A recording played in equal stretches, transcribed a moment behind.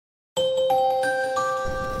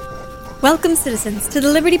Welcome, citizens, to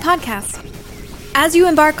the Liberty Podcast. As you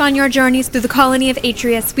embark on your journeys through the colony of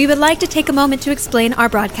Atreus, we would like to take a moment to explain our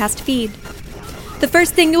broadcast feed. The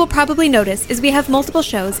first thing you will probably notice is we have multiple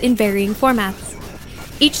shows in varying formats.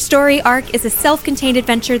 Each story arc is a self-contained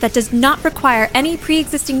adventure that does not require any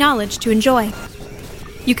pre-existing knowledge to enjoy.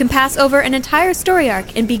 You can pass over an entire story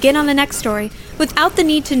arc and begin on the next story without the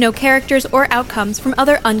need to know characters or outcomes from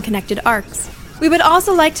other unconnected arcs. We would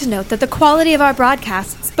also like to note that the quality of our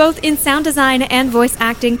broadcasts, both in sound design and voice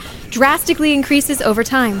acting, drastically increases over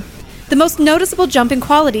time. The most noticeable jump in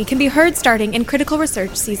quality can be heard starting in Critical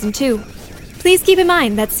Research Season 2. Please keep in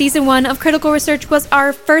mind that Season 1 of Critical Research was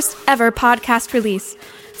our first ever podcast release,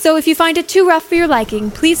 so if you find it too rough for your liking,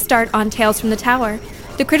 please start on Tales from the Tower,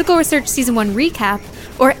 the Critical Research Season 1 recap,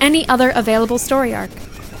 or any other available story arc.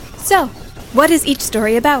 So, what is each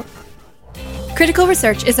story about? Critical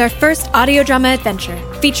Research is our first audio drama adventure,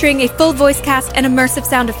 featuring a full voice cast and immersive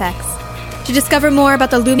sound effects. To discover more about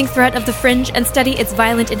the looming threat of the Fringe and study its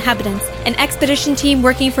violent inhabitants, an expedition team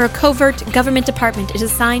working for a covert government department is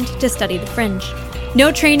assigned to study the Fringe.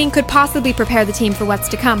 No training could possibly prepare the team for what's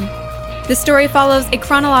to come. The story follows a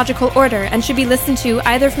chronological order and should be listened to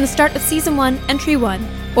either from the start of Season 1, Entry 1,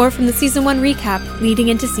 or from the Season 1 recap leading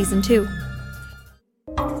into Season 2.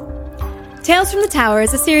 Tales from the Tower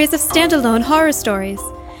is a series of standalone horror stories.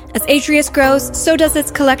 As Atreus grows, so does its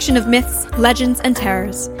collection of myths, legends, and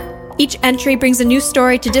terrors. Each entry brings a new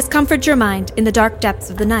story to discomfort your mind in the dark depths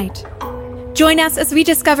of the night. Join us as we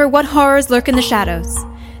discover what horrors lurk in the shadows.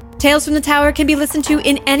 Tales from the Tower can be listened to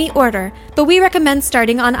in any order, but we recommend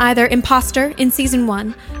starting on either Imposter in Season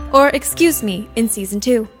 1 or Excuse Me in Season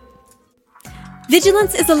 2.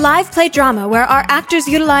 Vigilance is a live play drama where our actors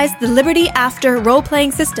utilize the Liberty After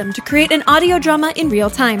role-playing system to create an audio drama in real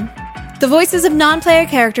time. The voices of non-player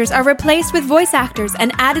characters are replaced with voice actors,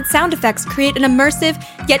 and added sound effects create an immersive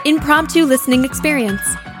yet impromptu listening experience.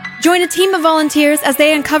 Join a team of volunteers as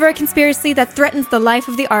they uncover a conspiracy that threatens the life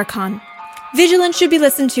of the Archon. Vigilance should be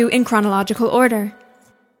listened to in chronological order.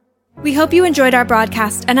 We hope you enjoyed our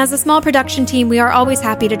broadcast, and as a small production team, we are always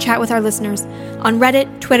happy to chat with our listeners on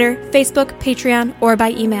Reddit, Twitter, Facebook, Patreon, or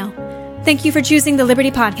by email. Thank you for choosing the Liberty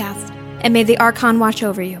Podcast, and may the Archon watch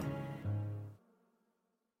over you.